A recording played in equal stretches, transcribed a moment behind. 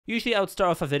Usually I would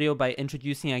start off a video by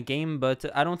introducing a game, but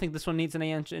I don't think this one needs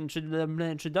any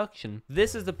introduction.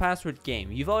 This is the password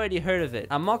game. You've already heard of it.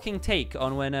 A mocking take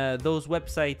on when those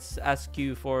websites ask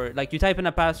you for, like, you type in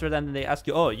a password and then they ask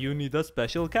you, oh, you need a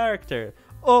special character.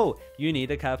 Oh, you need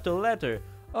a capital letter.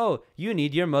 Oh, you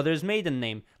need your mother's maiden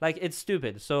name. Like, it's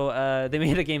stupid. So they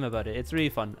made a game about it. It's really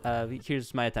fun.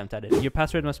 Here's my attempt at it. Your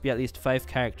password must be at least 5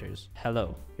 characters.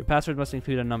 Hello. Your password must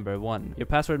include a number, 1. Your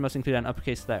password must include an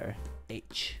uppercase letter,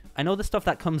 H. I know the stuff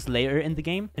that comes later in the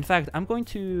game. In fact, I'm going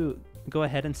to go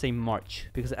ahead and say March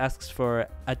because it asks for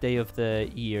a day of the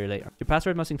year later. Your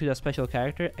password must include a special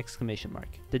character, exclamation mark.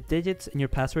 The digits in your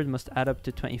password must add up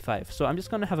to 25. So I'm just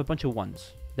going to have a bunch of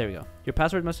 1s. There we go. Your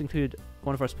password must include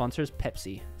one of our sponsors,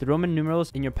 Pepsi. The Roman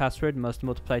numerals in your password must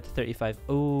multiply to 35.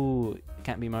 Oh, it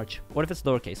can't be March. What if it's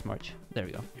lowercase March? There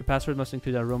we go. Your password must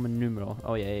include a Roman numeral.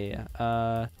 Oh, yeah.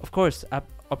 Of course,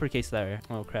 uppercase letter.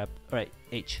 Oh, crap. All right,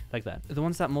 H, like that. The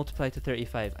ones that multiply to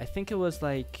 35. I think it was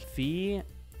like V,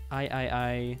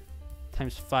 I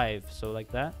times 5, so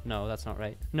like that. No, that's not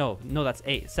right. No, that's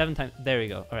 8. 7 times. There we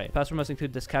go. All right, password must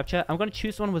include this captcha. I'm going to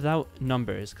choose one without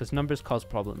numbers because numbers cause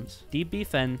problems.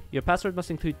 DBFen, your password must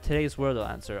include today's Wordle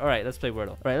answer. All right, let's play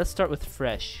Wordle. All right, let's start with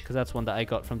fresh because that's one that I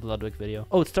got from the Ludwig video.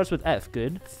 Oh, it starts with F.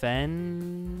 Good.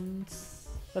 Fence.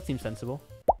 That seems sensible.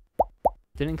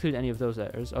 Didn't include any of those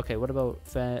letters. Okay, what about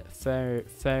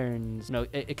ferns? No,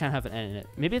 it can't have an N in it.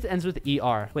 Maybe it ends with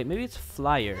ER. Wait, maybe it's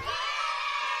flyer.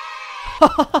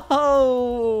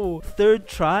 Oh, third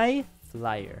try,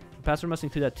 flyer. Password must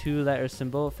include a 2-letter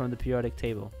symbol from the periodic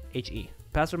table, HE.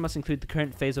 Password must include the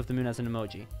current phase of the moon as an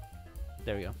emoji.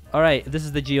 There we go. All right, this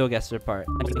is the GeoGuessr part.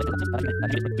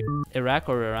 Iraq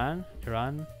or Iran?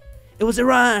 Iran? It was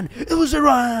Iran! It was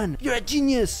Iran! You're a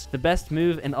genius! The best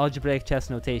move in algebraic chess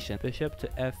notation. Bishop to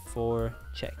F4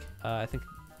 check. I think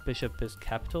bishop is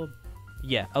capital.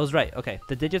 Yeah, I was right. Okay.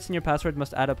 The digits in your password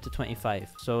must add up to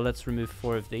 25. So let's remove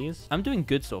 4 of these. I'm doing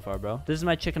good so far, bro. This is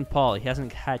my chicken Paul. He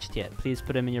hasn't hatched yet. Please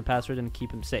put him in your password and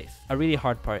keep him safe. A really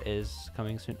hard part is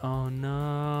coming soon. Oh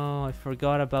no, I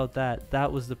forgot about that.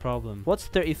 That was the problem. What's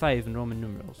 35 in Roman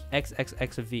numerals?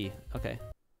 XXX of V. Okay.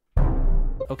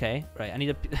 Okay, right. I need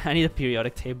a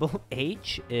periodic table.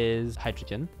 H is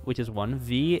hydrogen, which is 1.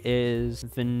 V is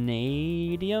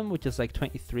vanadium, which is like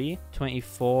 23,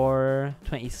 24,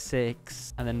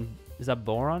 26, and then is that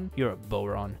boron? You're a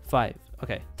boron. 5.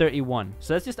 Okay, 31.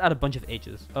 So let's just add a bunch of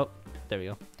H's. Oh, there we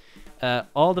go.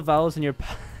 All the vowels in your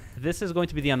this is going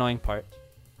to be the annoying part.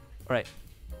 All right.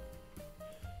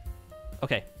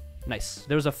 Okay, nice.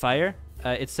 There was a fire.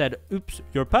 It said, "Oops,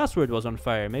 your password was on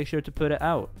fire. Make sure to put it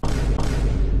out."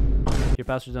 Your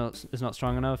password is not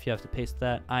strong enough. You have to paste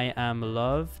that. I am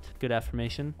loved. Good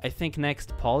affirmation. I think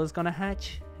next Paul is gonna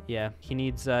hatch. Yeah, he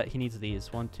needs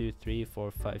these. 1, 2, 3,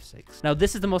 4, 5, 6. Now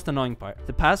this is the most annoying part.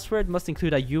 The password must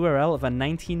include a URL of a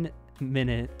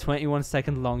 19-minute,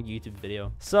 21-second long YouTube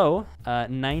video. So,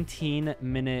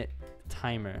 19-minute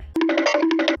timer.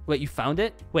 Wait, you found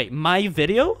it? Wait, my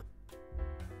video?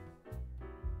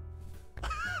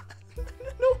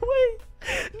 No way!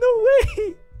 No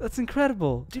way! That's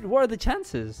incredible. Dude, what are the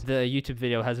chances? The YouTube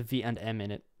video has a V and M in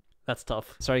it. That's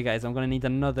tough. Sorry guys, I'm gonna need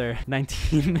another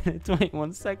 19-minute,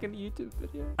 21-second YouTube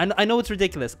video. I know it's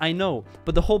ridiculous, I know.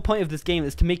 But the whole point of this game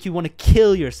is to make you want to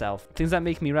kill yourself. Things that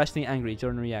make me rationally angry.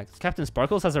 Jordan reacts. Captain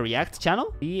Sparkles has a react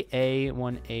channel?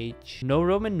 BA1H. No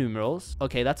Roman numerals.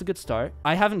 Okay, that's a good start.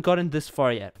 I haven't gotten this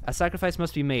far yet. A sacrifice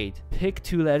must be made. Pick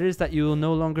 2 letters that you will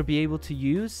no longer be able to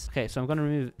use. Okay, so I'm gonna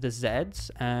remove the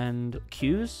Z's and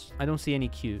Q's. I don't see any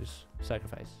Q's.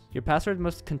 Sacrifice. Your password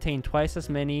must contain twice as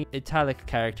many italic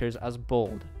characters as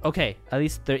bold. Okay, at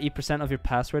least 30% of your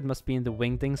password must be in the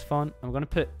Wingdings font. I'm gonna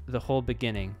put the whole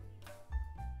beginning.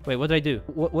 Wait, what did I do?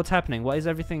 What's happening? Why is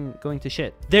everything going to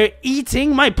shit? They're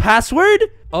eating my password?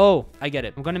 Oh, I get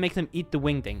it. I'm gonna make them eat the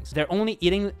Wingdings. They're only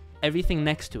eating everything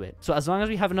next to it. So as long as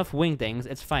we have enough Wingdings,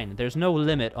 it's fine. There's no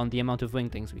limit on the amount of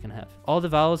Wingdings we can have. All the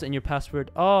vowels in your password.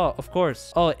 Oh, of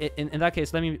course. Oh, in that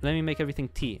case, let me make everything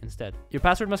T instead. Your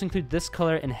password must include this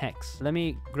color in hex. Let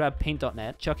me grab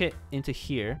paint.net, chuck it into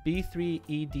here.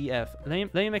 B3EDF.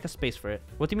 Let me make a space for it.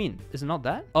 What do you mean? Is it not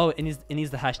that? Oh, it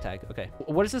needs the hashtag. Okay.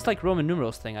 What is this like Roman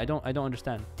numerals thing? I don't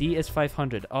understand. D is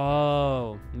 500.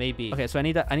 Oh, maybe. Okay, so I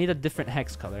need a different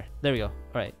hex color. There we go.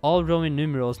 All right. All Roman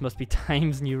numerals must be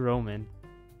times New Roman.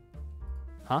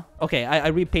 Huh? Okay, I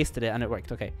repasted it and it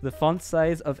worked. Okay. The font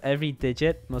size of every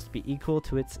digit must be equal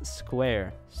to its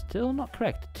square. Still not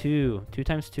correct. 2. 2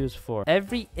 times 2 is 4.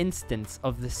 Every instance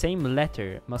of the same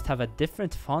letter must have a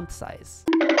different font size.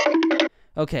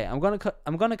 Okay, I'm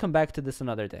gonna come back to this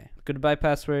another day. Goodbye,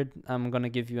 password. I'm gonna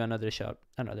give you another shot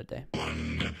another day.